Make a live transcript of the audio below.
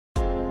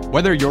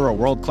Whether you're a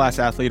world-class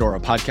athlete or a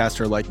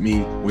podcaster like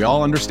me, we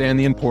all understand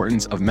the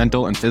importance of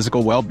mental and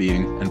physical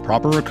well-being and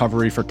proper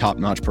recovery for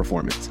top-notch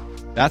performance.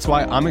 That's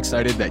why I'm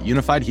excited that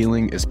Unified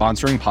Healing is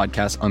sponsoring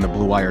podcasts on the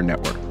Blue Wire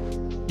Network.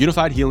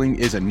 Unified Healing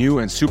is a new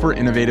and super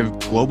innovative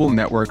global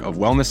network of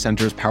wellness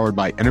centers powered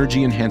by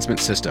Energy Enhancement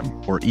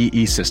System, or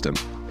EE System.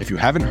 If you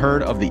haven't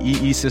heard of the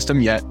EE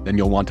System yet, then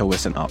you'll want to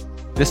listen up.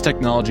 This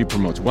technology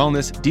promotes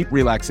wellness, deep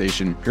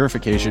relaxation,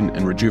 purification,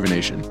 and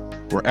rejuvenation.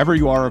 Wherever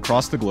you are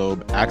across the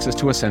globe, access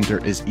to a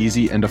center is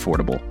easy and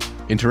affordable.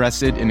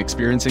 Interested in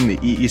experiencing the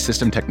EE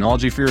System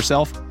technology for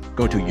yourself?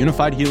 Go to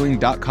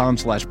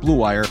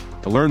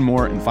unifiedhealing.com/bluewire to learn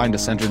more and find a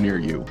center near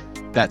you.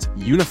 That's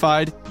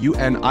unified,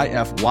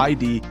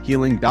 UNIFYD,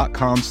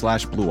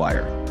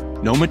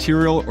 healing.com/bluewire. No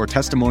material or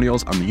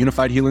testimonials on the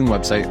Unified Healing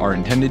website are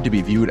intended to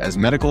be viewed as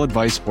medical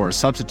advice or a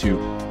substitute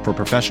for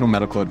professional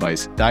medical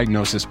advice,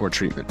 diagnosis, or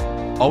treatment.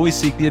 Always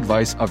seek the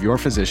advice of your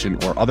physician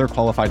or other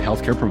qualified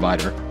healthcare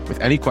provider with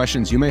any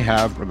questions you may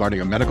have regarding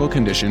a medical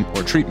condition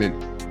or treatment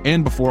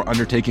and before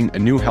undertaking a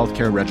new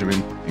healthcare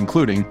regimen,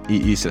 including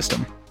EE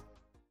System.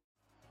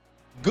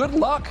 Good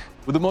luck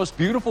with the most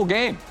beautiful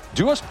game.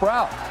 Do us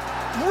proud.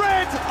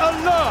 Red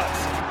alert!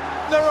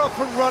 They're up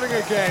and running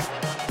again.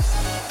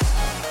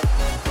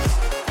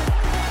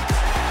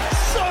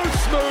 So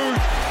smooth,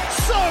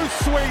 so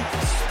sweet,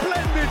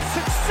 splendid,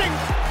 succinct,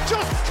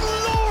 just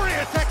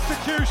glorious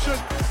execution.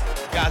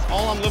 Guys,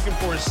 all I'm looking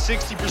for is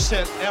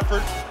 60%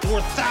 effort or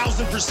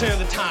 1,000% of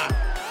the time.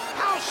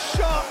 How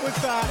sharp was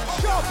that?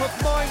 Sharp of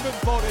mind and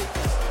body.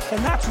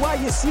 And that's why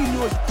you see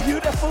those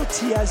beautiful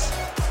tears.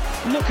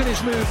 Look at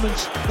his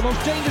movements. The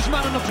most dangerous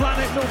man on the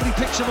planet. Nobody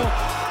picks him up.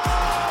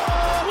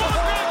 What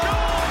a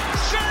goal!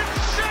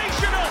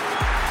 Sensational!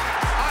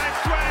 I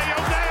swear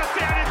you'll never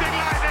see anything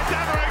like this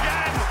ever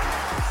again.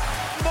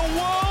 The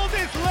world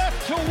is left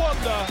to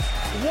wonder,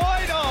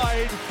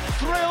 wide-eyed,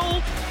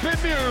 thrilled,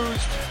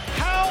 bemused.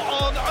 How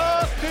on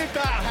earth did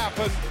that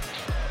happen?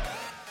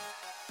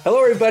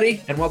 Hello,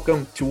 everybody, and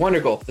welcome to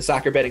Wonder Goal, the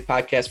soccer betting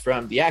podcast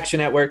from the Action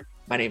Network.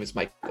 My name is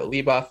Michael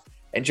Leboff,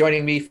 and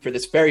joining me for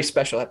this very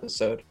special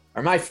episode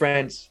are my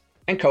friends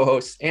and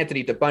co-hosts,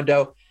 Anthony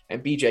DeBundo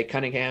and BJ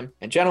Cunningham.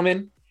 And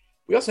gentlemen,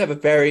 we also have a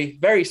very,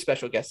 very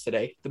special guest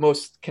today. The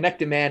most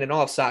connected man in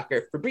all of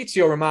soccer,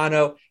 Fabrizio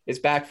Romano, is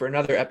back for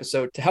another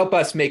episode to help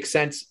us make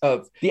sense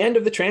of the end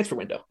of the transfer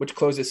window, which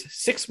closes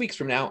 6 weeks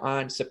from now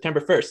on September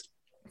 1st.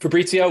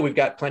 Fabrizio, we've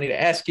got plenty to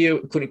ask you,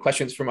 including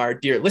questions from our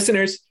dear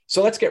listeners.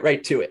 So let's get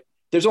right to it.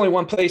 There's only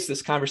one place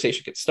this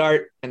conversation could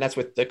start, and that's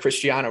with the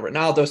Cristiano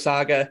Ronaldo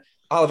saga.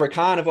 Oliver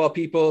Kahn, of all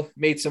people,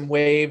 made some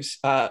waves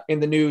in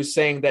the news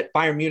saying that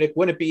Bayern Munich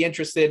wouldn't be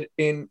interested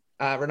in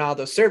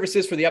Ronaldo's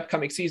services for the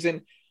upcoming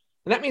season.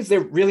 And that means there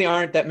really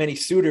aren't that many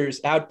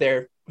suitors out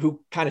there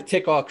who kind of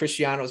tick all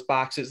Cristiano's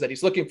boxes that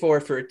he's looking for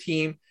a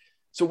team.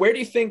 So where do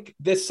you think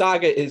this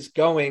saga is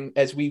going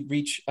as we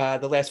reach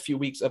the last few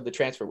weeks of the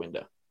transfer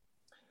window?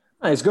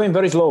 It's going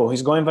very slow.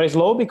 It's going very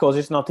slow because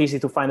it's not easy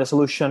to find a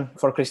solution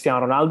for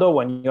Cristiano Ronaldo.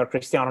 When you're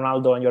Cristiano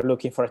Ronaldo and you're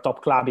looking for a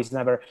top club, it's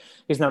never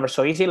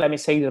so easy. Let me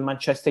say that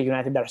Manchester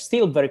United are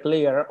still very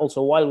clear.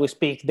 Also, while we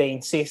speak, they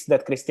insist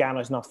that Cristiano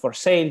is not for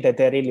sale, that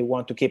they really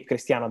want to keep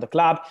Cristiano at the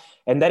club.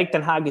 And Erik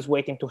ten Hag is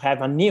waiting to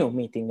have a new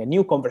meeting, a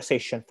new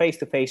conversation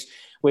face-to-face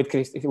with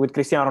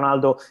Cristiano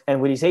Ronaldo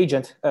and with his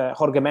agent,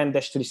 Jorge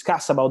Mendes, to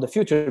discuss about the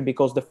future,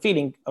 because the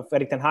feeling of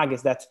Erik ten Hag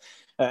is that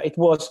it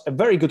was a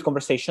very good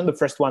conversation, the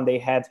first one they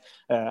had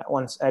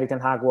once Erik ten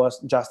Hag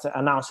was just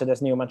announced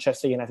as new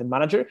Manchester United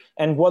manager.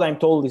 And what I'm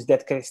told is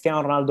that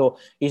Cristiano Ronaldo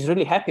is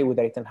really happy with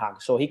Erik ten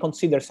Hag. So he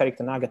considers Erik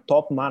ten Hag a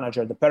top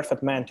manager, the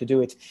perfect man to do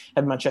it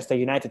at Manchester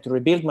United, to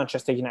rebuild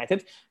Manchester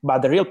United.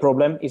 But the real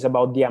problem is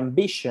about the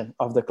ambition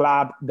of the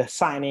club, the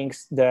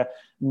signings, the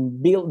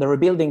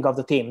rebuilding of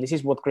the team. This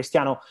is what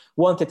Cristiano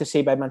wanted to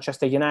see by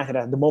Manchester United.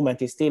 At the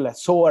moment, is still at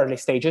so early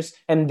stages,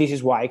 and this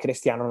is why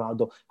Cristiano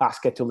Ronaldo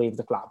asked to leave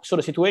the club. So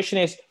the situation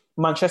is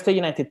Manchester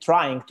United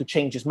trying to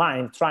change his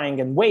mind, trying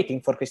and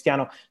waiting for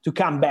Cristiano to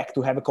come back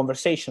to have a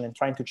conversation and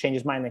trying to change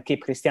his mind and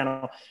keep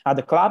Cristiano at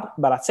the club.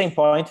 But at the same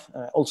point,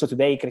 also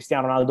today,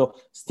 Cristiano Ronaldo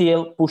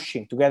still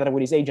pushing together with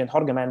his agent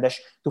Jorge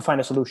Mendes to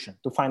find a solution,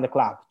 to find a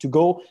club, to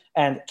go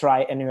and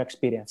try a new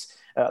experience.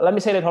 Let me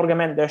say that Jorge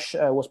Mendes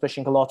was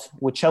pushing a lot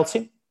with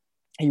Chelsea.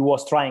 He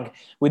was trying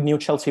with new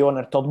Chelsea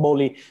owner Todd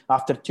Bowley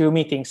after 2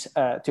 meetings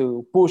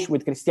to push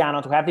with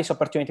Cristiano, to have this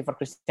opportunity for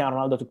Cristiano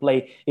Ronaldo to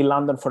play in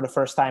London for the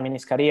first time in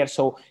his career.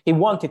 So he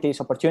wanted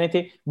this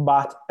opportunity,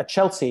 but at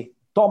Chelsea,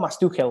 Thomas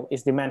Tuchel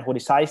is the man who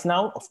decides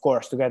now, of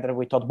course, together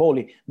with Todd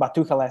Bowley. But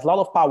Tuchel has a lot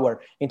of power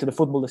into the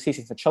football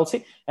decisions at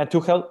Chelsea, and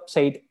Tuchel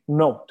said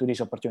no to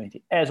this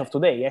opportunity. As of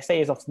today, I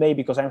say as of today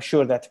because I'm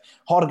sure that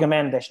Jorge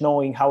Mendes,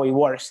 knowing how he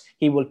works,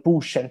 he will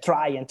push and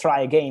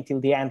try again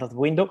till the end of the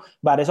window.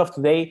 But as of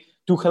today,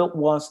 Tuchel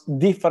wants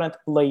different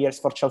players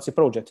for Chelsea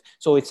project.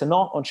 So it's a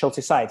no on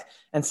Chelsea side.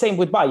 And same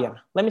with Bayern.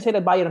 Let me say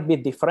that Bayern a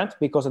bit different,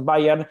 because at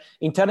Bayern,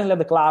 internally at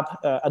the club,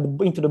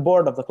 into the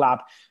board of the club,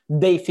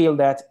 they feel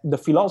that the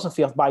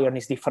philosophy of Bayern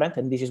is different.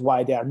 And this is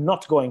why they are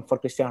not going for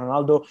Cristiano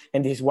Ronaldo.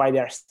 And this is why they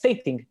are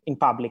stating in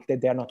public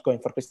that they are not going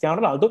for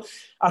Cristiano Ronaldo.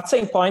 At the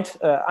same point,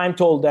 I'm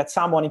told that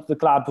someone into the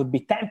club would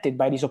be tempted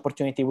by this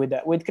opportunity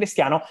with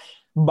Cristiano.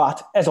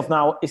 But as of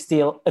now, it's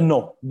still a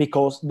no,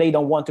 because they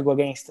don't want to go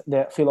against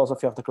the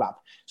philosophy of the club.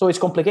 So it's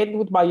complicated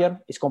with Bayern,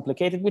 it's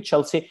complicated with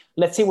Chelsea.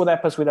 Let's see what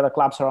happens with other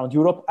clubs around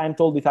Europe. I'm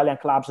told Italian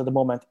clubs at the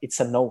moment, it's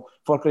a no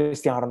for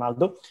Cristiano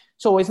Ronaldo.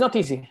 So it's not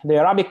easy. The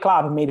Arabic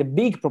club made a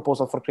big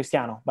proposal for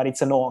Cristiano, but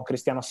it's a no on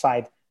Cristiano's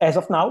side as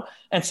of now.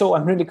 And so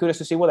I'm really curious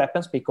to see what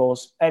happens,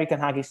 because Erik ten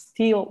Hag is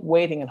still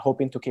waiting and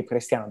hoping to keep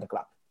Cristiano in the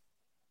club.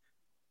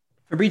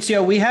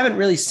 Fabrizio, we haven't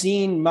really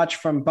seen much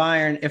from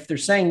Bayern. If they're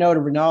saying no to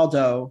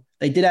Ronaldo,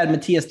 they did add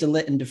Matthias de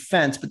Ligt in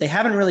defense, but they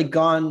haven't really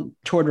gone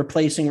toward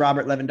replacing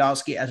Robert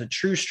Lewandowski as a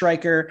true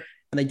striker.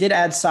 And they did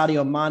add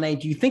Sadio Mane.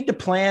 Do you think the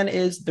plan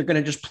is they're going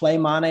to just play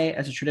Mane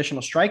as a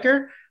traditional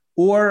striker?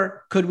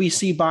 Or could we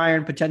see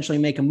Bayern potentially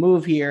make a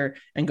move here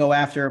and go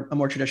after a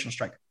more traditional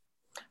striker?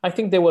 I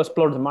think they will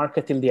explore the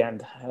market till the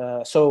end.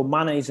 So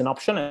Mane is an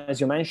option, as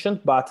you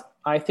mentioned, but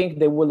I think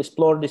they will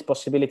explore this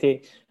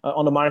possibility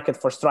on the market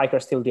for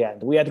strikers till the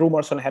end. We had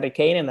rumors on Harry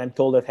Kane, and I'm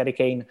told that Harry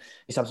Kane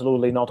is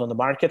absolutely not on the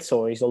market,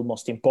 so it's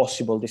almost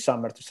impossible this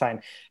summer to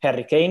sign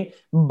Harry Kane.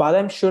 But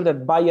I'm sure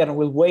that Bayern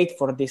will wait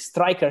for the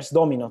strikers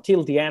domino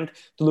till the end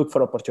to look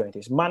for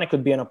opportunities. Mane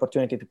could be an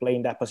opportunity to play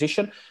in that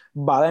position,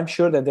 but I'm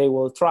sure that they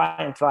will try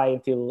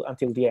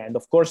until the end.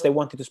 Of course, they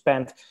wanted to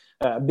spend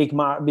a big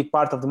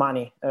part of the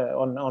money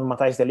on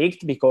Matthijs de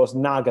Ligt, because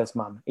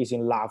Nagelsmann is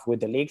in love with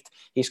de Ligt.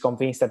 He's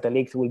convinced that de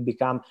Ligt will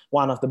become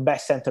one of the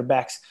best center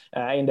backs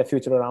in the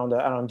future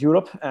around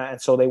Europe, and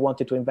so they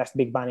wanted to invest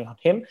big money on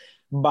him.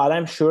 But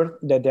I'm sure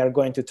that they're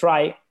going to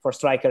try for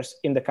strikers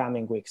in the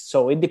coming weeks.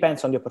 So it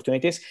depends on the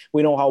opportunities.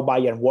 We know how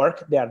Bayern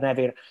work. They are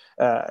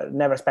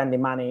never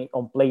spending money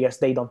on players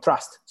they don't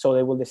trust. So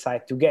they will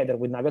decide together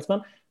with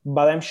Nagelsmann.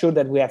 But I'm sure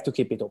that we have to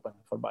keep it open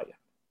for Bayern.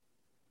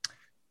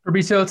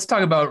 Fabrizio, let's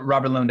talk about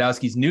Robert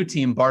Lewandowski's new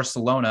team,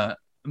 Barcelona.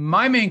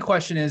 My main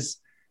question is,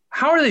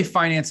 how are they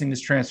financing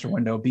this transfer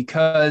window?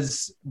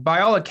 Because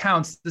by all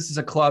accounts, this is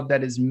a club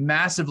that is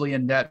massively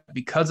in debt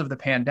because of the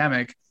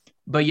pandemic,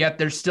 but yet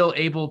they're still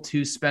able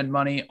to spend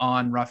money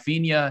on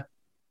Rafinha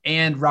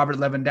and Robert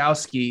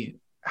Lewandowski.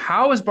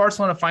 How is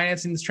Barcelona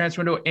financing this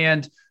transfer window?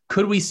 And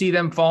could we see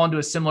them fall into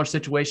a similar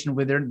situation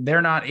where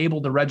they're not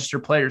able to register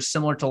players,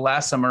 similar to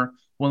last summer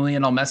when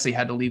Lionel Messi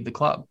had to leave the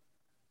club?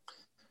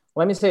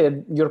 Let me say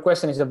that your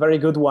question is a very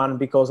good one,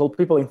 because all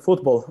people in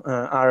football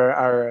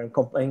are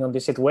complaining on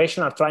this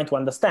situation, are trying to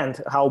understand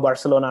how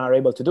Barcelona are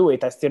able to do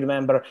it. I still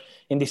remember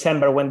in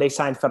December when they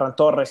signed Ferran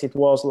Torres, it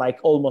was like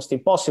almost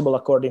impossible,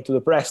 according to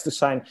the press, to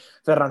sign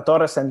Ferran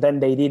Torres, and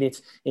then they did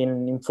it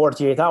in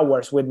 48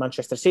 hours with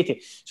Manchester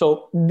City.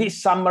 So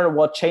this summer,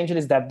 what changed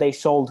is that they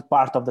sold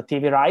part of the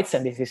TV rights,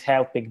 and this is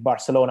helping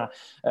Barcelona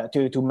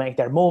to make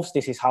their moves.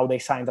 This is how they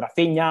signed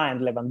Rafinha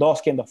and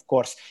Lewandowski, and of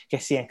course,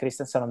 Kessie and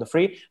Christensen on a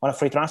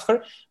free transfer.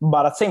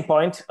 But at the same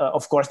point,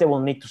 of course, they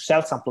will need to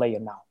sell some player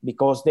now,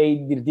 because they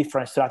did a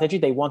different strategy.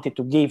 They wanted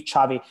to give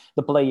Xavi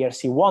the players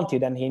he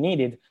wanted and he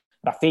needed,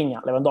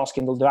 Rafinha, Lewandowski,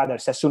 and all the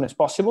others as soon as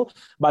possible.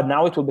 But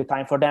now it will be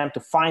time for them to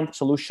find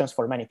solutions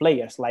for many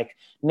players like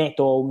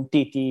Neto,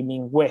 Umtiti,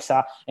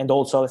 Mingueza, and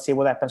also let's see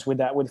what happens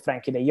with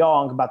Frankie de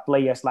Jong. But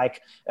players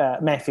like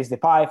Memphis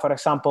Depay, for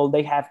example,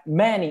 they have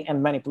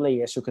many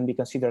players who can be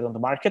considered on the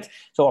market.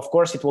 So of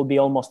course it will be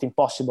almost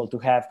impossible to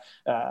have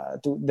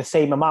the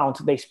same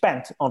amount they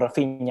spent on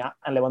Rafinha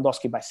and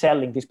Lewandowski by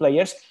selling these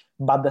players.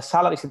 But the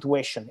salary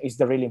situation is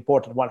the really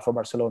important one for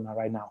Barcelona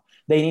right now.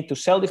 They need to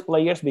sell these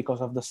players because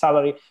of the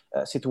salary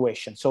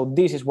situation. So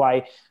this is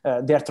why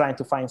they're trying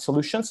to find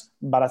solutions.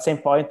 But at the same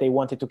point, they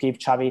wanted to give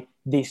Xavi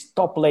these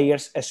top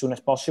players as soon as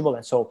possible.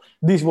 And so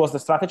this was the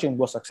strategy and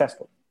was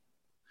successful.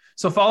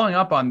 So following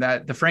up on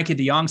that, the Frankie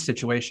de Jong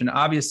situation,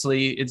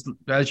 obviously, it's,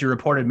 as you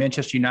reported,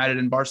 Manchester United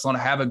and Barcelona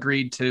have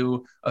agreed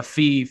to a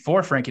fee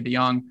for Frankie de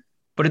Jong.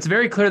 But it's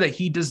very clear that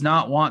he does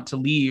not want to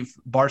leave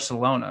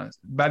Barcelona.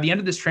 By the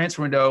end of this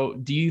transfer window,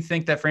 do you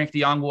think that Frankie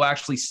de Jong will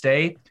actually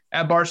stay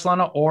at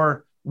Barcelona,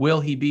 or will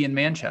he be in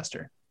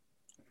Manchester?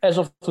 As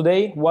of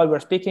today, while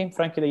we're speaking,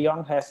 Frankie de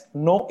Jong has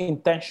no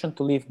intention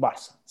to leave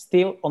Barca.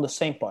 Still on the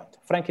same point.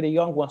 Frankie de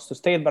Jong wants to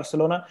stay at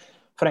Barcelona.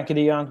 Frankie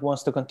de Jong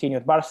wants to continue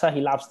at Barca.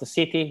 He loves the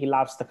city. He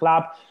loves the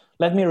club.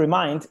 Let me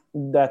remind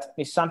that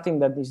it's something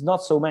that is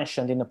not so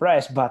mentioned in the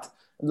press, but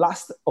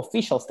last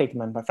official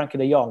statement by Frankie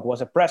de Jong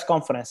was a press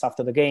conference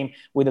after the game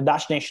with the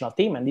Dutch national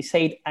team, and he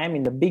said, "I'm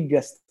in the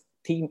biggest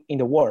team in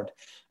the world."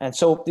 And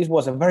so this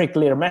was a very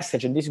clear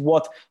message, and this is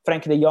what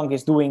Frankie de Jong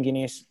is doing in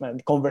his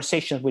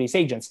conversations with his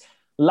agents.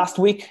 Last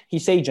week,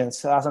 his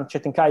agents, Hasan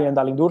Çetinkaya and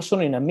Dalin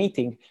Dursun, in a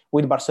meeting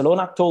with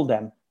Barcelona, told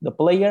them, The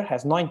player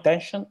has no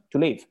intention to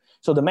leave.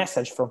 So the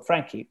message from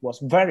Frankie was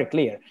very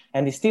clear,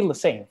 and it's still the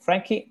same.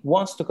 Frankie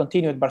wants to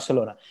continue at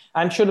Barcelona.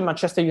 I'm sure the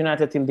Manchester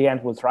United till the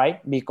end will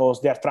try,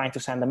 because they're trying to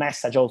send a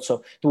message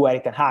also to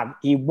Erik ten Hag.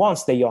 He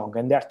wants De Jong,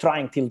 and they're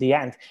trying till the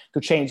end to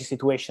change the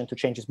situation, to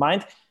change his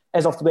mind.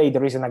 As of today,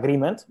 there is an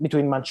agreement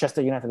between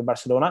Manchester United and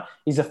Barcelona.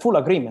 It's a full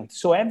agreement.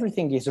 So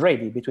everything is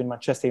ready between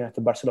Manchester United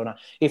and Barcelona.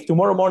 If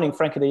tomorrow morning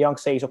Frankie de Jong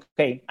says,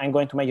 okay, I'm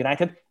going to Man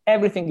United,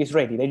 everything is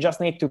ready. They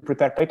just need to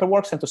prepare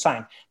paperwork and to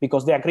sign,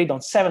 because they agreed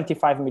on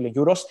 75 million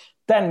euros,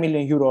 10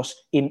 million euros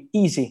in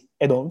easy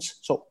add-ons.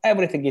 So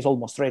everything is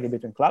almost ready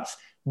between clubs,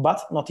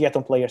 but not yet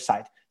on player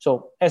side.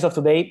 So as of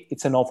today,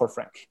 it's a no for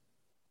Frank.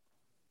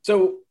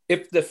 So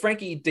if the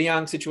Frankie de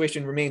Jong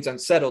situation remains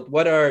unsettled,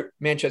 what are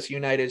Manchester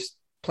United's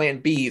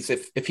plan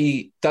Bs if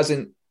he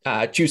doesn't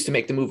choose to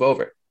make the move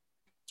over?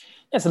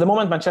 Yes, at the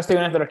moment, Manchester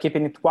United are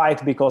keeping it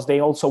quiet because they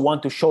also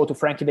want to show to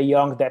Frankie de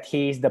Jong that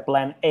he is the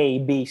plan A,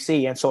 B,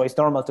 C. And so it's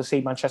normal to see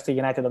Manchester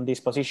United on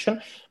this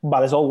position.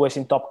 But as always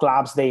in top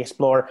clubs, they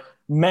explore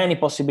many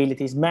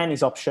possibilities, many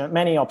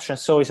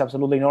options. So it's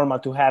absolutely normal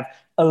to have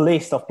a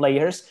list of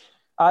players.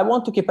 I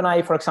want to keep an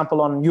eye, for example,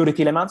 on Yuri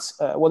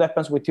Tielemans. What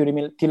happens with Yuri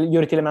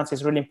Tielemans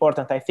is really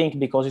important, I think,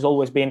 because he's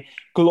always been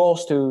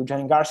close to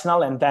joining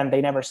Arsenal, and then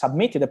they never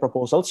submitted a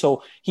proposal.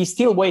 So he's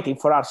still waiting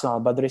for Arsenal,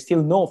 but there is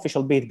still no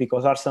official bid,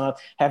 because Arsenal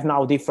have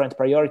now different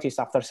priorities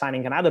after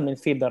signing another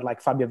midfielder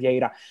like Fabio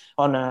Vieira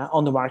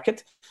on the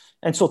market.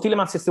 And so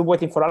Tielemans is still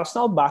waiting for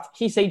Arsenal, but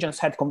his agents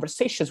had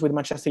conversations with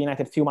Manchester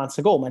United a few months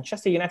ago.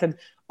 Manchester United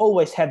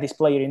always had this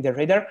player in their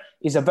radar.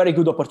 It's a very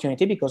good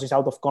opportunity because he's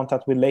out of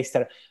contract with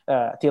Leicester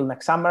till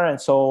next summer.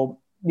 And so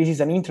this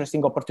is an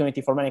interesting opportunity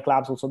for many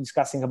clubs, also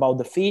discussing about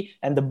the fee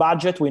and the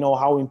budget. We know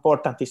how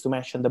important it is to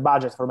mention the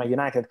budget for Man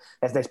United,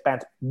 as they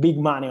spent big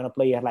money on a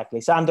player like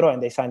Lisandro,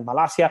 and they signed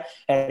Malacia,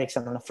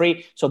 Eriksen on a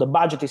free. So the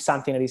budget is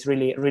something that is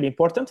really, really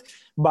important.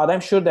 But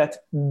I'm sure that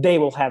they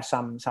will have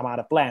some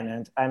other plan.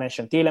 And I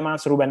mentioned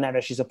Tielemans. Ruben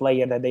Neves is a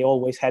player that they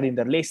always had in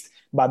their list,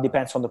 but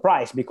depends on the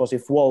price, because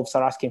if Wolves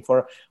are asking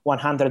for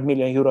 100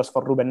 million euros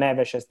for Ruben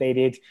Neves, as they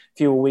did a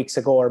few weeks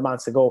ago or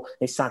months ago,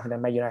 it's something that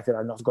Man United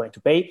are not going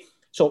to pay.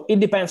 So it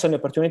depends on the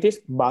opportunities,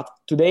 but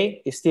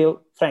today is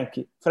still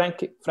Frankie.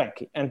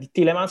 And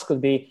Tielemans could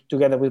be,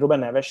 together with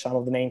Ruben Neves, some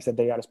of the names that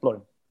they are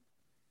exploring.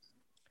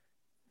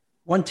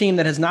 One team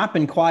that has not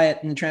been quiet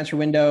in the transfer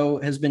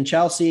window has been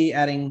Chelsea,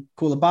 adding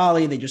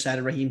Koulibaly. They just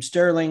added Raheem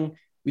Sterling.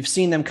 We've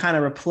seen them kind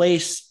of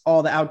replace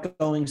all the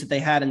outgoings that they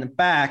had in the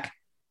back.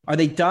 Are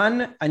they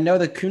done? I know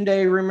the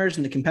Koundé rumors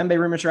and the Kimpembe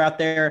rumors are out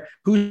there.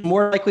 Who's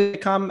more likely to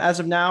come as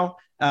of now?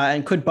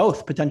 And could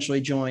both potentially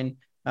join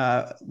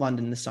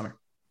London this summer?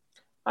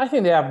 I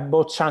think they have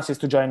both chances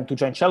to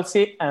join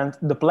Chelsea, and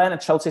the plan at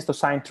Chelsea is to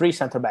sign 3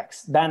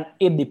 centre-backs. Then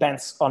it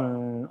depends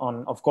on,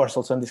 of course,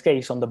 also in this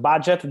case, on the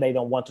budget. They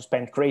don't want to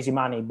spend crazy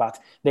money, but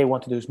they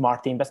want to do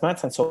smart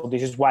investments. And so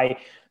this is why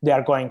they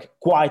are going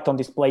quiet on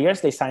these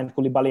players. They signed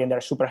Koulibaly and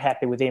they're super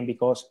happy with him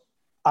because,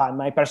 in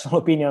my personal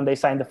opinion, they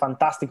signed a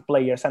fantastic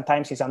player.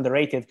 Sometimes he's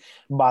underrated,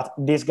 but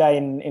this guy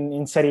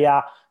in Serie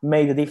A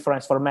made a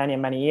difference for many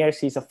and many years.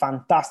 He's a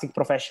fantastic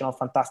professional,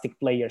 fantastic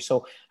player.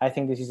 So I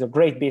think this is a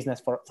great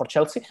business for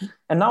Chelsea.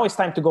 And now it's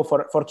time to go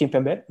for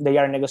Kimpembe. They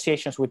are in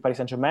negotiations with Paris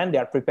Saint-Germain. They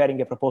are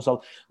preparing a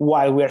proposal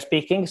while we are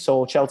speaking.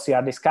 So Chelsea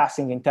are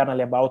discussing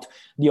internally about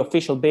the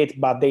official bid,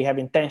 but they have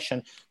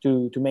intention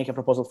to make a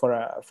proposal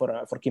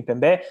for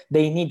Kimpembe.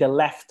 They need a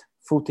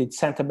left-footed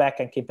centre-back,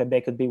 and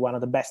Kimpembe could be one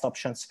of the best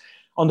options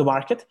on the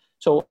market.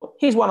 So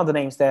he's one of the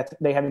names that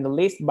they have in the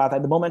list, but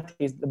at the moment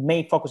the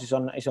main focus is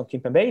on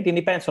Kimpembe. It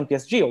depends on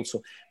PSG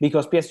also,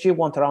 because PSG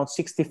want around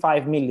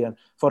 65 million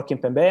for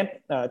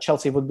Kimpembe.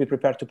 Chelsea would be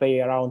prepared to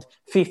pay around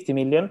 50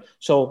 million.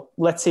 So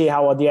let's see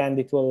how at the end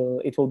it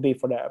will be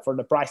for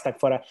the price tag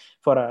for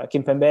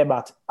Kimpembe.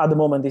 But at the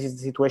moment, this is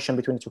the situation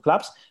between the two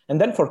clubs. And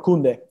then for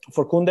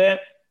Koundé,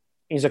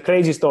 is a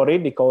crazy story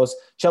because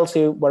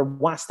Chelsea were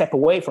one step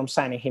away from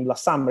signing him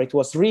last summer. It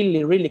was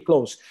really, really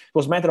close. It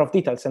was a matter of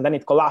details, and then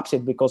it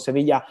collapsed because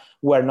Sevilla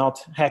were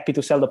not happy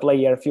to sell the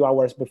player a few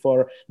hours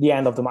before the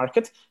end of the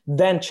market.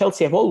 Then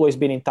Chelsea have always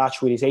been in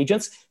touch with his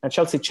agents, and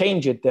Chelsea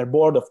changed their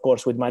board, of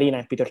course, with Marina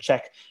and Peter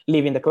Cech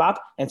leaving the club.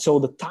 And so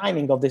the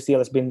timing of this deal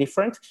has been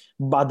different,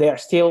 but they are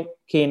still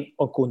keen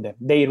on Koundé.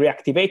 They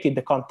reactivated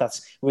the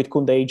contacts with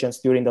Koundé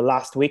agents during the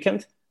last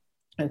weekend.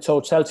 And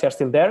so Chelsea are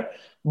still there.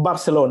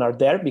 Barcelona are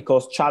there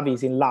because Xavi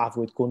is in love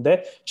with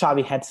Koundé.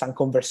 Xavi had some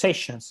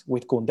conversations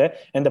with Koundé,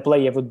 and the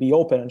player would be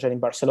open on joining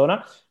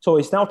Barcelona. So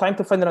it's now time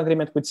to find an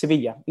agreement with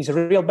Sevilla. It's a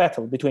real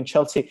battle between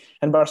Chelsea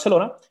and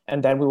Barcelona,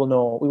 and then we will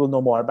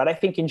know more. But I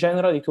think in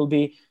general it will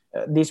be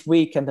this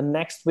week and the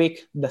next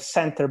week the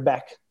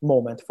centre-back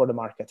moment for the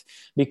market,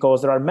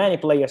 because there are many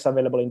players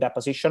available in that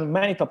position,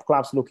 many top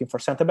clubs looking for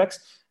centre-backs,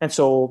 and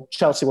so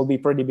Chelsea will be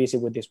pretty busy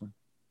with this one.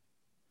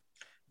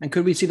 And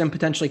could we see them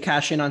potentially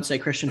cash in on, say,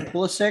 Christian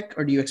Pulisic,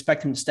 or do you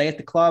expect him to stay at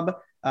the club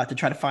to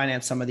try to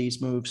finance some of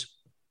these moves?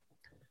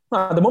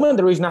 At the moment,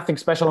 there is nothing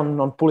special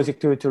on Pulisic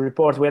to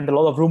report. We had a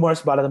lot of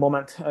rumors, but at the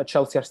moment,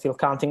 Chelsea are still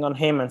counting on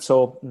him. And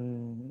so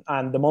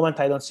And the moment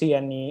I don't see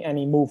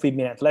any move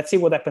imminent. Let's see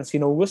what happens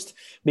in August,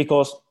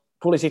 because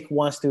Pulisic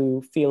wants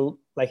to feel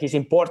like he's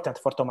important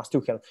for Thomas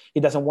Tuchel.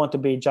 He doesn't want to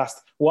be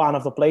just one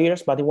of the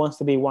players, but he wants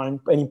to be an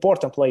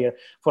important player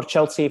for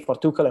Chelsea, for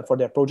Tuchel, and for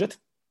their project.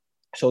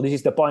 So this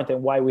is the point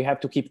and why we have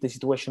to keep the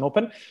situation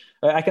open.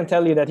 I can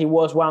tell you that he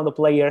was one of the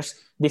players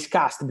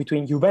discussed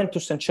between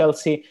Juventus and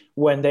Chelsea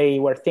when they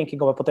were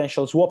thinking of a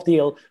potential swap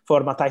deal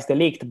for Matthijs de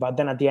Ligt, but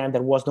then at the end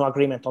there was no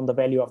agreement on the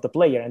value of the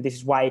player. And this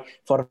is why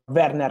for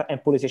Werner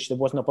and Pulisic there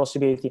was no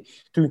possibility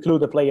to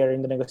include the player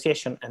in the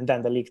negotiation, and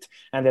then de Ligt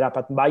ended up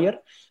at Bayern.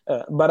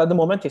 But at the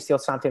moment it's still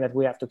something that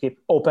we have to keep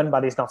open,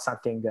 but it's not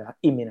something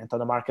imminent on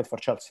the market for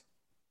Chelsea.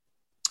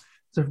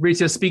 So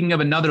Fabrizio, speaking of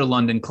another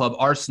London club,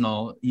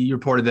 Arsenal, you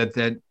reported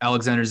that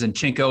Alexander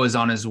Zinchenko is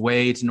on his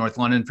way to North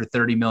London for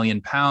 £30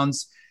 million.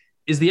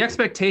 Is the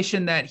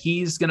expectation that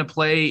he's going to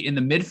play in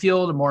the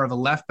midfield, more of a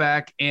left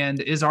back? And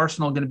is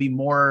Arsenal going to be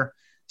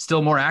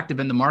still more active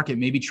in the market,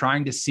 maybe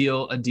trying to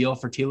seal a deal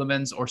for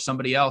Tielemans or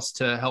somebody else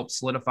to help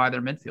solidify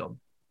their midfield?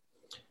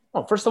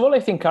 Well, first of all, I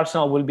think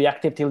Arsenal will be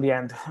active till the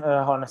end,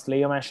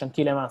 honestly. You mentioned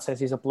Tielemans as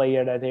he's a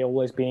player that they've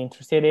always been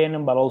interested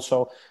in, but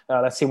also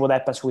let's see what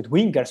happens with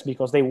wingers,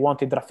 because they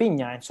wanted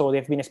Rafinha, and so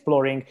they've been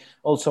exploring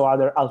also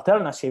other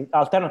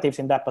alternatives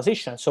in that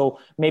position. So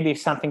maybe if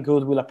something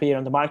good will appear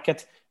on the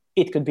market,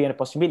 it could be a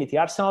possibility.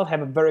 Arsenal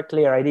have a very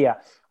clear idea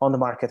on the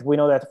market. We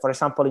know that, for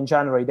example, in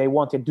January, they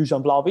wanted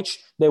Dusan Vlahovic.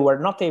 They were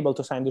not able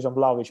to sign Dusan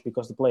Vlahovic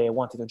because the player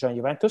wanted to join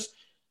Juventus.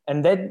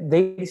 And then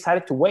they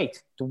decided to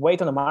wait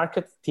on the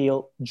market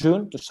till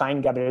June to sign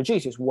Gabriel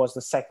Jesus, who was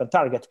the second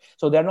target.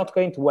 So they're not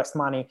going to waste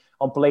money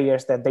on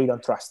players that they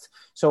don't trust.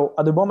 So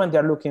at the moment,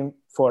 they're looking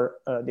for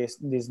this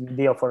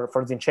deal for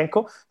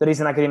Zinchenko. There is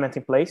an agreement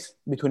in place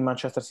between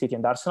Manchester City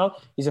and Arsenal.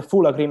 It's a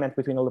full agreement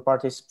between all the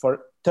parties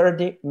for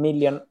 £30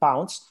 million.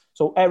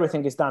 So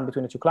everything is done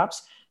between the two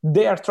clubs.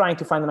 They are trying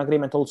to find an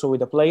agreement also with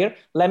the player.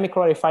 Let me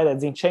clarify that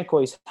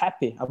Zinchenko is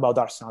happy about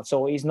Arsenal.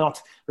 So he's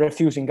not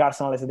refusing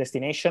Arsenal as a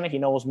destination. He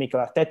knows Mikel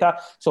Arteta.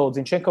 So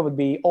Zinchenko would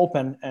be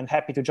open and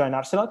happy to join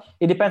Arsenal.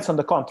 It depends on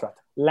the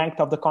contract, length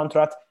of the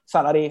contract,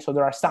 salary. So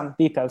there are some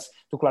details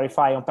to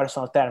clarify on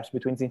personal terms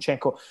between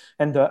Zinchenko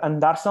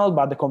and Arsenal,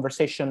 but the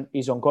conversation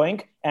is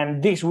ongoing.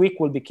 And this week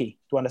will be key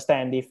to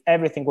understand if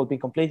everything will be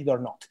completed or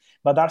not.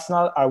 But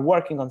Arsenal are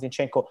working on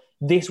Zinchenko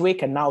this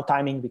week, and now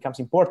timing becomes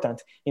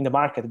important in the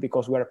market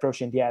because we're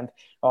approaching the end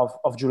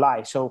of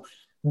July. So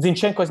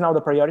Zinchenko is now the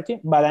priority,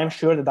 but I'm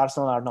sure that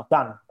Arsenal are not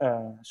done.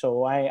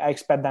 So I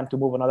expect them to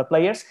move on other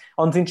players.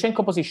 On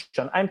Zinchenko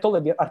position, I'm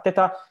told that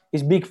Arteta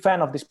is a big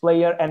fan of this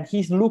player, and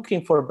he's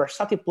looking for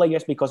versatile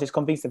players because he's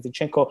convinced that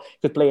Zinchenko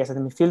could play as a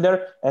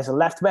midfielder, as a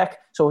left back,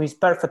 so he's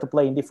perfect to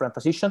play in different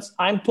positions.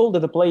 I'm told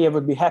that the player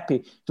would be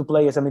happy to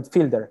play as a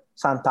midfielder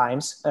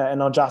sometimes, and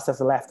not just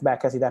as a left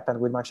back as it happened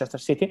with Manchester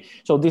City.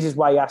 So this is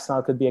why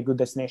Arsenal could be a good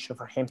destination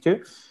for him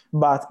too.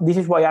 But this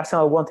is why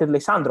Arsenal wanted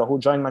Lisandro, who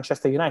joined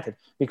Manchester United,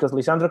 because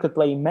Lisandro could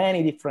play in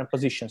many different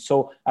positions.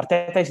 So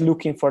Arteta is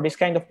looking for this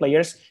kind of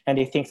players, and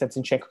he thinks that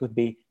Zinchenko could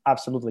be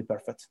absolutely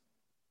perfect.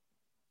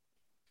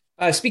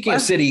 Speaking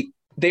of City,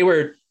 they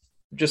were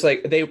just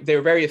like they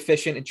were very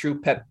efficient in true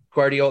Pep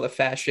Guardiola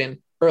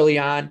fashion early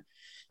on,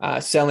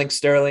 selling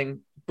Sterling,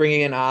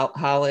 bringing in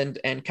Haaland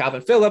and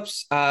Calvin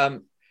Phillips.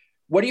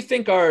 What do you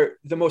think are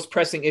the most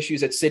pressing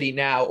issues at City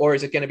now, or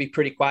is it going to be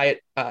pretty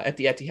quiet at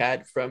the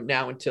Etihad from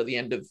now until the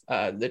end of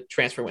the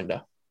transfer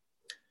window?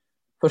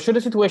 For sure, the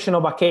situation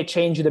of Ake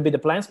changed a bit the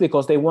plans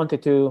because they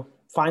wanted to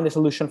find a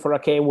solution for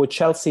Ake with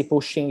Chelsea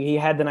pushing. He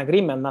had an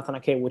agreement, not an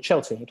Ake with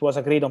Chelsea. It was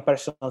agreed on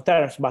personal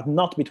terms, but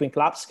not between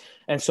clubs.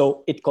 And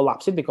so it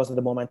collapsed because at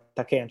the moment,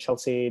 Ake and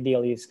Chelsea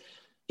deal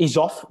is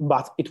off,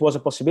 but it was a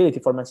possibility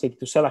for Man City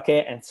to sell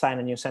Ake and sign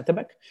a new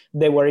centre-back.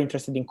 They were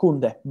interested in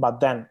Koundé, but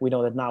then we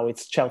know that now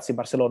it's Chelsea,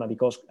 Barcelona,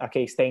 because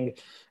Ake is staying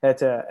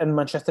at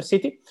Manchester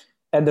City.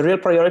 And the real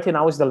priority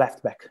now is the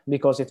left back,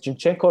 because if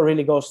Zinchenko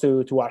really goes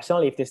to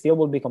Arsenal, if this deal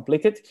will be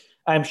completed,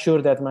 I'm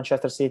sure that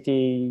Manchester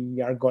City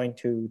are going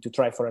to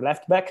try for a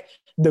left back.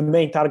 The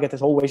main target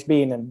has always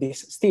been, and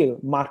this still,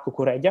 Marco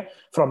Cucurella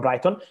from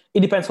Brighton.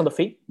 It depends on the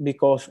fee,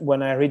 because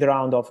when I read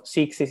around of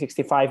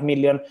 65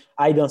 million,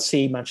 I don't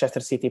see Manchester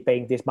City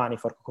paying this money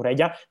for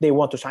Cucurella. They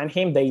want to sign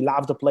him. They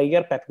love the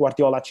player. Pep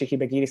Guardiola, Chiki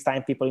Begiris,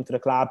 time people into the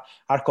club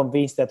are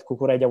convinced that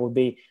Cucurella will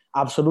be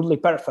absolutely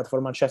perfect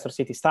for Manchester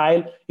City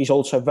style. He's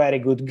also a very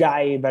good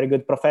guy, very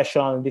good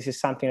professional. This is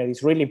something that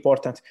is really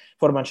important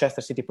for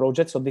Manchester City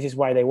project. So this is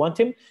why they want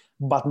him,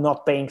 but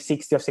not paying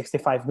 60 or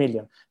 65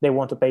 million. They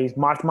want to pay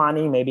smart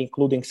money, maybe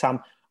including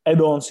some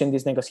add-ons in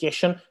this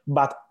negotiation.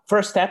 But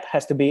first step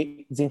has to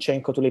be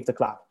Zinchenko to leave the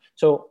club.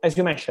 So as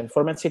you mentioned,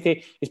 for Man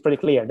City, it's pretty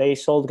clear. They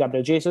sold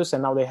Gabriel Jesus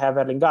and now they have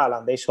Erling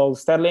Haaland. They sold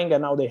Sterling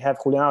and now they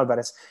have Julian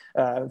Alvarez.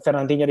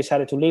 Fernandinho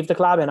decided to leave the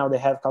club and now they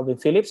have Calvin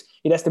Phillips.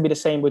 It has to be the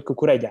same with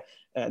Cucurella.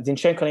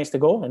 Zinchenko needs to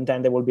go and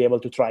then they will be able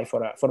to try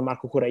for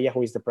Marco Cucurella,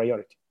 who is the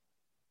priority.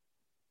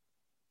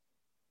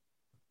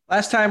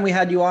 Last time we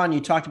had you on,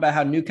 you talked about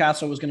how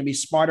Newcastle was going to be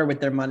smarter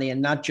with their money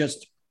and not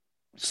just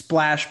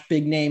splash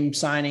big name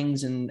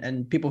signings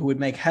and people who would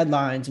make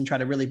headlines and try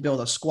to really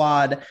build a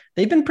squad.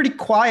 They've been pretty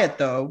quiet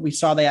though. We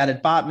saw they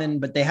added Botman,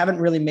 but they haven't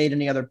really made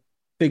any other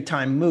big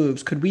time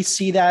moves. Could we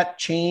see that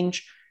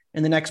change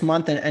in the next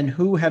month? And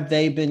who have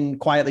they been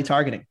quietly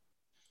targeting?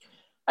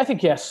 I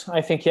think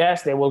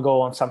yes. They will go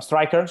on some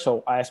striker.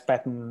 So I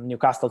expect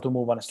Newcastle to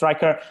move on a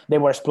striker. They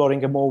were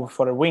exploring a move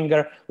for a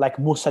winger like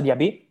Moussa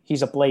Diaby.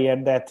 He's a player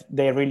that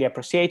they really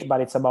appreciate,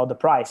 but it's about the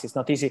price. It's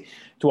not easy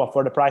to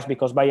afford the price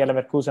because Bayer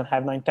Leverkusen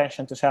have no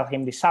intention to sell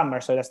him this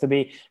summer. So it has to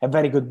be a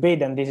very good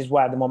bid. And this is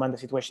why at the moment the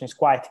situation is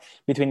quiet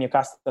between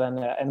Newcastle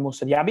and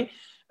Moussa Diaby.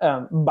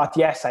 But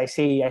yes, I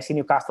see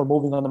Newcastle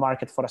moving on the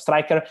market for a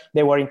striker.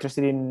 They were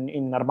interested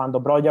in Armando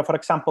Broja, for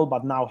example,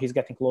 but now he's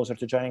getting closer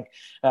to joining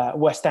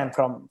West Ham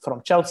from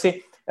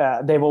Chelsea.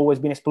 They've always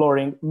been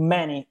exploring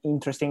many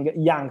interesting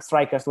young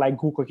strikers like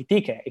Guko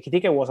Ekitike.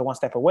 Ekitike was one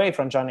step away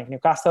from joining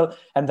Newcastle,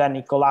 and then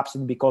he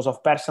collapsed because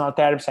of personal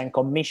terms and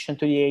commission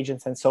to the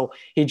agents, and so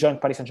he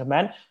joined Paris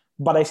Saint-Germain.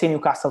 But I see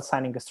Newcastle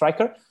signing a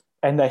striker,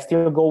 and I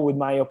still go with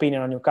my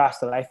opinion on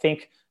Newcastle. I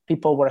think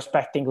people were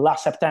expecting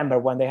last September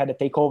when they had the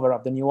takeover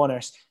of the new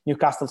owners,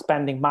 Newcastle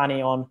spending money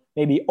on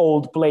maybe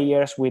old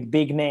players with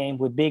big name,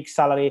 with big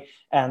salary,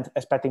 and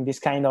expecting this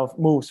kind of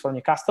moves for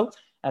Newcastle.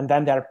 And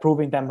then they're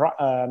proving them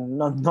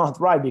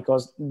not right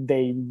because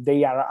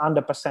they are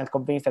 100%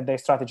 convinced that their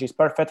strategy is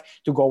perfect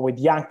to go with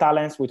young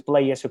talents, with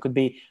players who could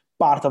be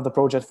part of the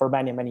project for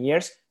many, many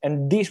years.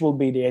 And this will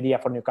be the idea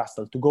for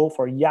Newcastle, to go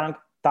for young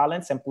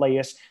talents and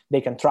players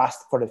they can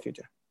trust for the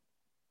future.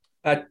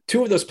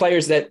 Two of those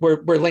players that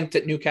were linked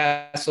at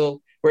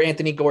Newcastle were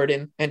Anthony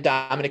Gordon and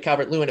Dominic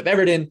Calvert-Lewin of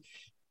Everton.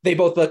 They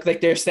both look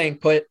like they're staying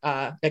put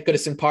at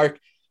Goodison Park.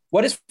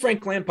 What is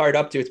Frank Lampard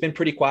up to? It's been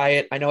pretty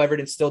quiet. I know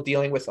Everton's still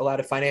dealing with a lot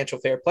of financial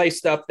fair play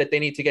stuff that they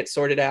need to get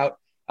sorted out.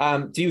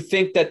 Do you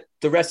think that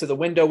the rest of the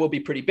window will be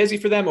pretty busy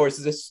for them, or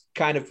is this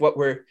kind of what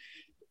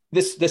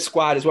this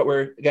squad is what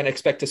we're going to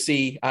expect to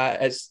see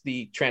as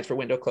the transfer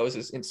window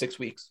closes in 6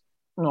 weeks?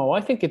 No,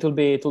 I think it will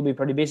be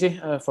pretty busy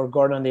for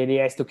Gordon. The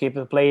idea is to keep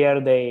the player.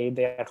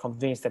 They are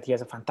convinced that he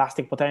has a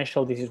fantastic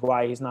potential. This is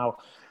why he's now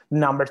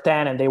number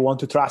 10 and they want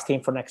to trust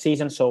him for next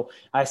season. So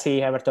I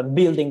see Everton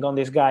building on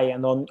this guy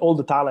and on all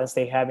the talents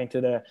they have into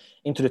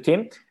the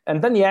team.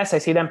 And then, yes, I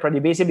see them pretty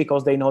busy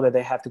because they know that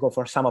they have to go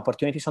for some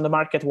opportunities on the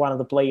market. One of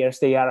the players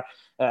they are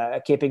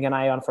keeping an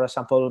eye on, for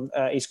example,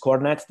 is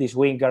Cornet, this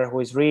winger who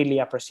is really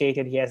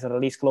appreciated. He has a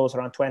release clause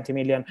around 20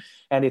 million,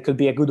 and it could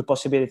be a good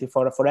possibility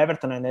for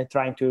Everton, and they're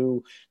trying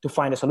to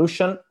find a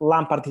solution.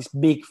 Lampard is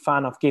big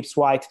fan of Gibbs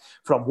White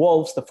from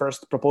Wolves. The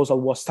first proposal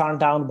was turned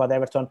down, but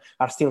Everton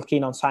are still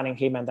keen on signing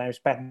him, and I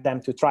expect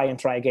them to try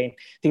again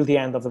till the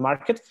end of the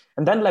market.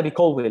 And then Levy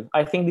Colwill.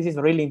 I think this is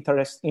a really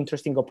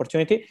interesting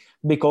opportunity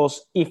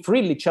because if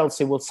really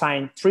Chelsea will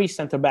sign 3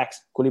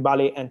 centre-backs,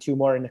 Koulibaly and 2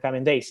 more in the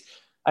coming days,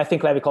 I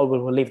think Levy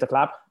Colwill will leave the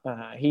club.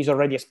 He's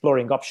already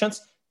exploring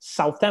options.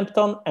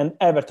 Southampton and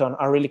Everton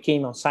are really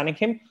keen on signing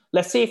him.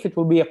 Let's see if it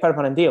will be a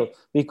permanent deal,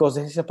 because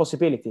this is a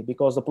possibility,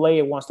 because the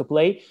player wants to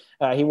play.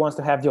 He wants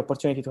to have the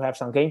opportunity to have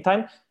some game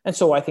time. And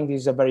so I think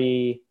this is a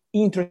very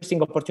interesting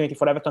opportunity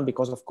for Everton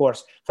because, of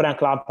course, Frank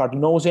Lampard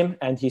knows him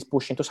and he's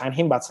pushing to sign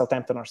him, but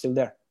Southampton are still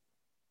there.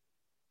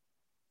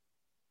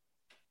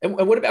 And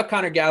what about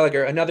Conor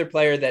Gallagher, another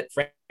player that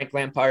Frank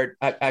Lampard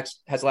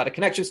has a lot of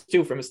connections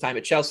to from his time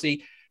at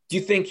Chelsea? Do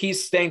you think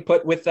he's staying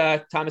put with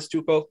Thomas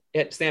Tuchel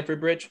at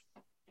Stamford Bridge?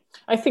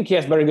 I think he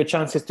has very good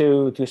chances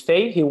to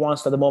stay. He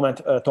wants, at the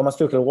moment, Thomas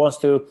Tuchel wants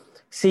to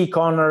see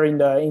Conor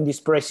in this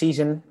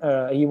pre-season.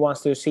 He wants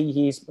to see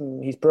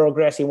his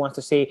progress. He wants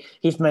to see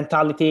his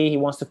mentality. He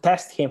wants to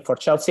test him for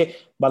Chelsea.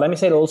 But let me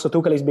say also,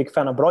 Tuchel is a big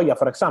fan of Broja,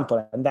 for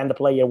example, and then the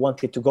player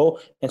wanted to go,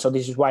 and so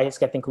this is why he's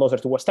getting closer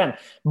to West Ham.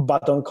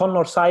 But on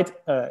Conor's side,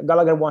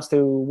 Gallagher wants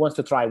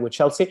to try with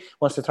Chelsea,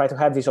 wants to try to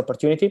have this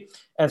opportunity,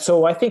 and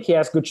so I think he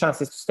has good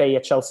chances to stay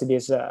at Chelsea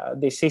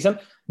this season.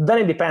 Then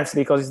it depends,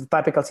 because it's the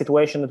typical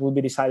situation that will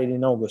be decided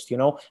in August.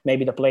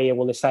 Maybe the player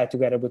will decide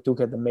together with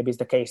Tuchel, and maybe it's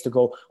the case to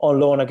go on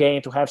loan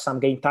again to have some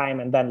game time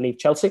and then leave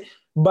Chelsea.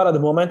 But at the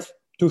moment,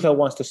 Tuchel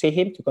wants to see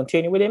him, to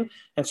continue with him,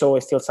 and so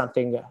it's still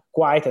something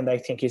quiet, and I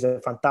think he's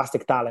a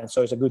fantastic talent,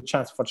 so it's a good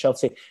chance for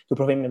Chelsea to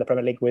prove him in the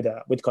Premier League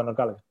with Conor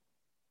Gallagher.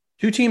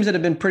 2 teams that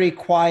have been pretty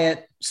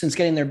quiet since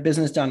getting their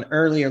business done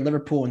earlier,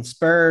 Liverpool and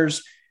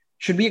Spurs.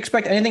 Should we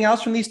expect anything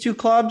else from these 2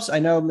 clubs? I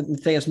know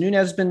Matheus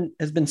Nunes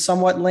has been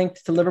somewhat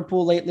linked to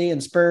Liverpool lately,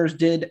 and Spurs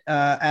did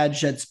add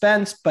Jed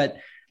Spence, but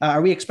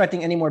are we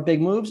expecting any more big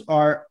moves,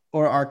 or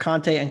are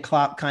Conte and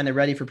Klopp kind of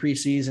ready for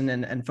preseason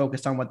and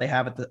focused on what they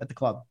have at the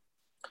club?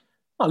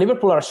 No,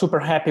 Liverpool are super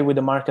happy with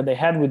the market they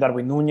had with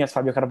Darwin Núñez,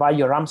 Fabio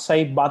Carvalho,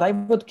 Ramsey, but I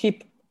would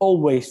keep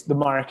always the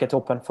market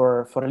open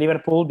for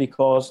Liverpool,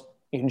 because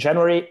in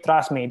January,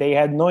 trust me, they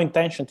had no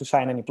intention to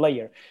sign any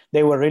player.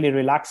 They were really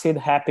relaxed,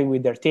 happy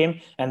with their team.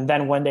 And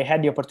then when they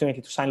had the opportunity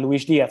to sign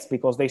Luis Diaz,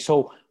 because they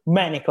saw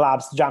many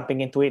clubs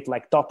jumping into it,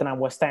 like Tottenham,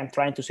 West Ham,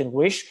 trying to sign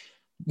Luis,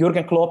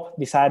 Jurgen Klopp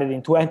decided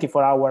in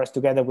 24 hours,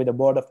 together with the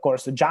board, of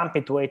course, to jump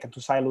into it and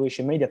to sign Luis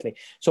immediately.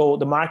 So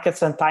the market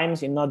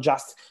sometimes is not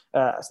just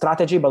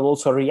strategy, but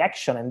also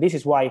reaction. And this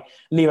is why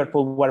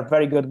Liverpool were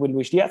very good with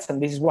Luis Diaz.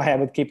 And this is why I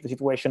would keep the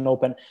situation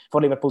open for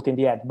Liverpool in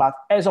the end. But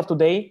as of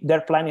today,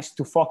 their plan is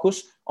to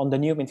focus on the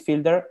new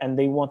midfielder, and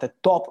they want a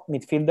top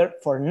midfielder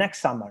for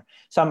next summer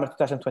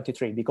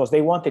 2023, because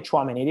they wanted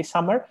Tchouaméni this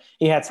summer.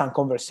 He had some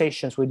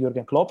conversations with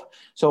Jurgen Klopp.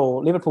 So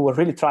Liverpool were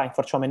really trying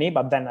for Tchouaméni,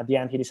 but then at the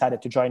end he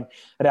decided to join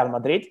Real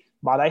Madrid.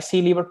 But I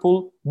see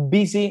Liverpool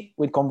busy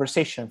with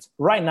conversations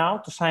right now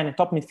to sign a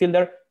top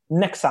midfielder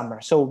next summer.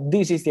 So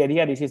this is the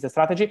idea, this is the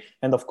strategy.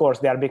 And of course,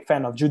 they are a big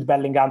fan of Jude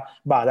Bellingham,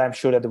 but I'm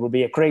sure that there will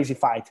be a crazy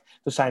fight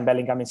to sign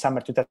Bellingham in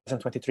summer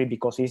 2023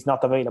 because he's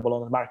not available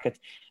on the market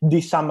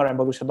this summer, and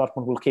Borussia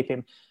Dortmund will keep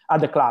him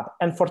at the club.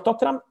 And for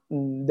Tottenham,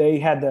 they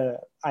had,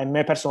 in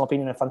my personal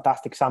opinion, a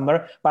fantastic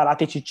summer. But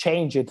Paratici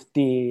changed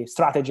the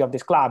strategy of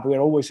this club. We're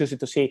always used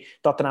to see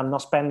Tottenham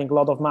not spending a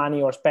lot of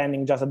money or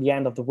spending just at the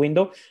end of the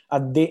window.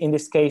 In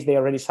this case, they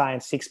already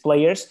signed 6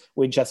 players,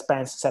 with Just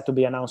Spence set to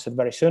be announced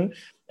very soon.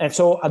 And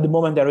so at the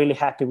moment, they're really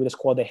happy with the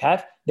squad they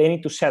have. They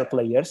need to sell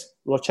players,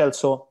 Lo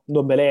Celso,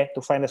 Ndombele,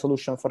 to find a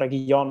solution for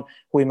Reguilón,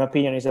 who in my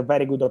opinion is a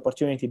very good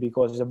opportunity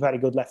because he's a very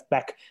good left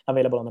back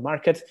available on the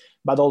market,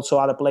 but also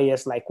other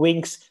players like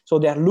Winks. So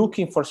they're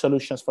looking for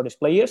solutions for these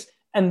players.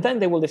 And then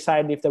they will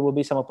decide if there will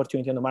be some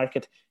opportunity on the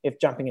market, if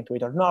jumping into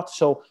it or not.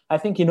 So I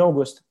think in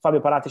August,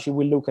 Fabio Paratici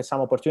will look at some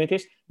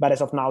opportunities, but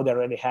as of now, they're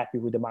really happy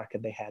with the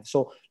market they had.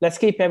 So let's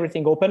keep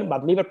everything open,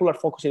 but Liverpool are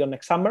focusing on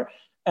next summer,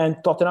 and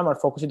Tottenham are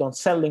focusing on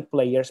selling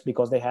players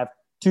because they have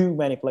too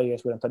many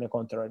players with Antonio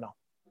Conte right now.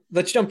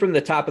 Let's jump from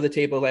the top of the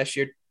table last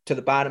year to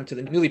the bottom, to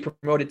the newly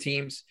promoted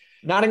teams.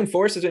 Nottingham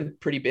Forest has been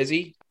pretty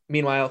busy.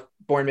 Meanwhile,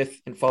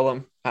 Bournemouth and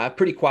Fulham,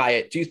 pretty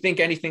quiet. Do you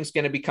think anything's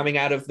going to be coming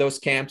out of those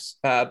camps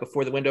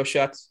before the window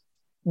shuts?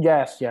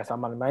 Yes.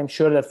 I'm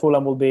sure that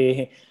Fulham will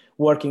be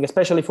working,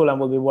 especially Fulham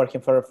will be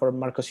working for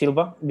Marco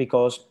Silva,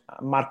 because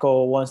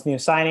Marco wants new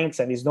signings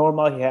and it's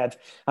normal. He had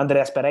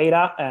Andreas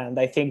Pereira, and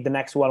I think the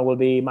next one will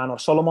be Manor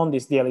Solomon.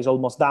 This deal is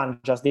almost done,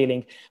 just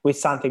dealing with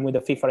something with the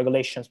FIFA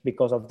regulations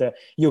because of the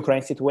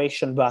Ukraine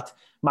situation, but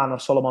Manor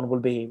Solomon will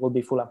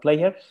be Fulham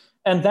player.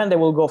 And then they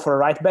will go for a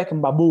right back,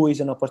 and Babu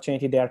is an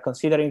opportunity they are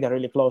considering. They're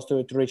really close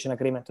to reach an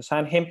agreement to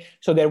sign him.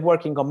 So they're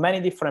working on many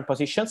different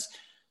positions.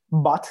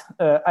 But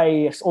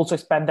I also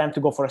expect them to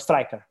go for a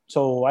striker.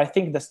 So I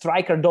think the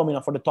striker domino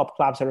for the top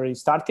clubs already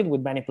started,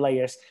 with many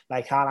players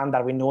like Haaland,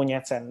 Darwin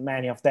Núñez, and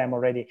many of them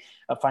already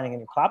finding a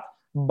new club.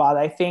 But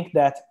I think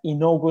that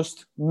in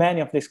August,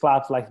 many of these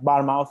clubs like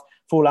Bournemouth,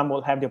 Fulham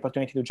will have the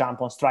opportunity to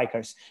jump on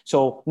strikers.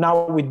 So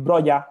now with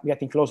Broja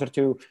getting closer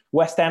to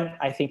West Ham,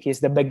 I think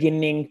is the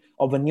beginning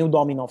of a new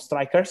domino of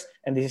strikers.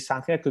 And this is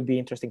something that could be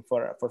interesting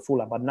for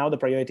Fulham. But now the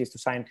priority is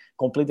to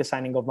complete the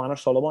signing of Manor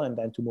Solomon, and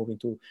then to move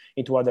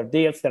into other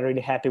deals. They're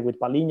really happy with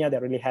Palhinha.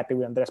 They're really happy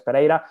with Andres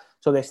Pereira.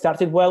 So they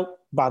started well,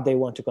 but they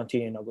want to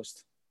continue in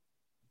August.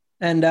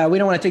 And we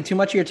don't want to take too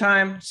much of your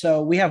time.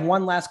 So we have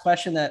one last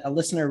question that a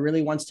listener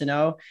really wants to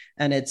know.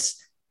 And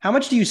it's, how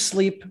much do you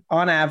sleep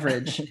on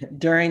average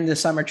during the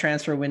summer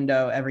transfer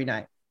window every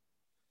night?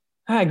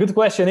 Good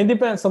question. It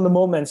depends on the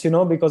moments,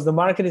 because the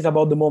market is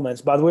about the moments.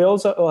 But we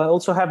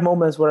also have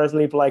moments where I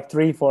sleep like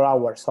 3-4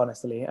 hours,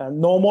 honestly.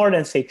 No more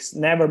than 6,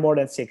 never more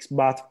than 6.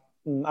 But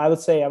I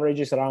would say average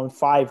is around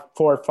 4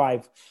 or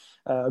 5.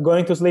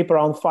 Going to sleep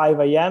around 5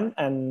 a.m.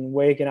 and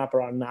waking up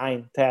around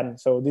 9, 10.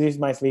 So this is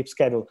my sleep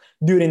schedule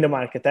during the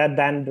market. And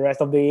then the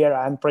rest of the year,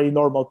 I'm a pretty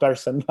normal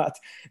person. But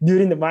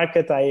during the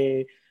market,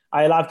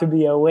 I love to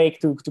be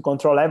awake to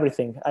control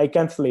everything. I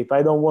can't sleep.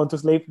 I don't want to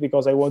sleep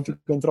because I want to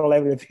control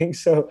everything.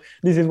 So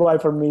this is why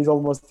for me it's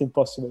almost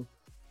impossible.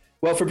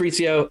 Well,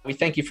 Fabrizio, we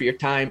thank you for your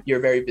time. You're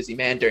a very busy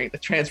man during the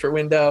transfer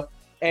window.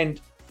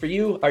 And for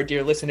you, our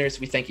dear listeners,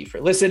 we thank you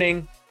for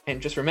listening. And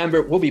just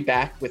remember, we'll be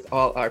back with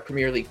all our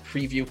Premier League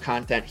preview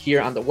content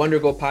here on the Wonder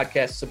Goal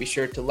podcast. So be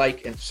sure to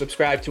like and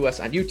subscribe to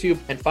us on YouTube,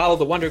 and follow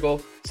the Wonder Goal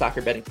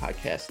Soccer Betting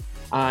Podcast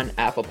on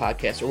Apple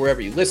Podcasts or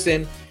wherever you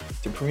listen.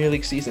 The Premier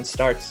League season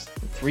starts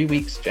in 3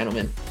 weeks,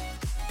 gentlemen.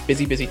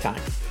 Busy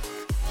time.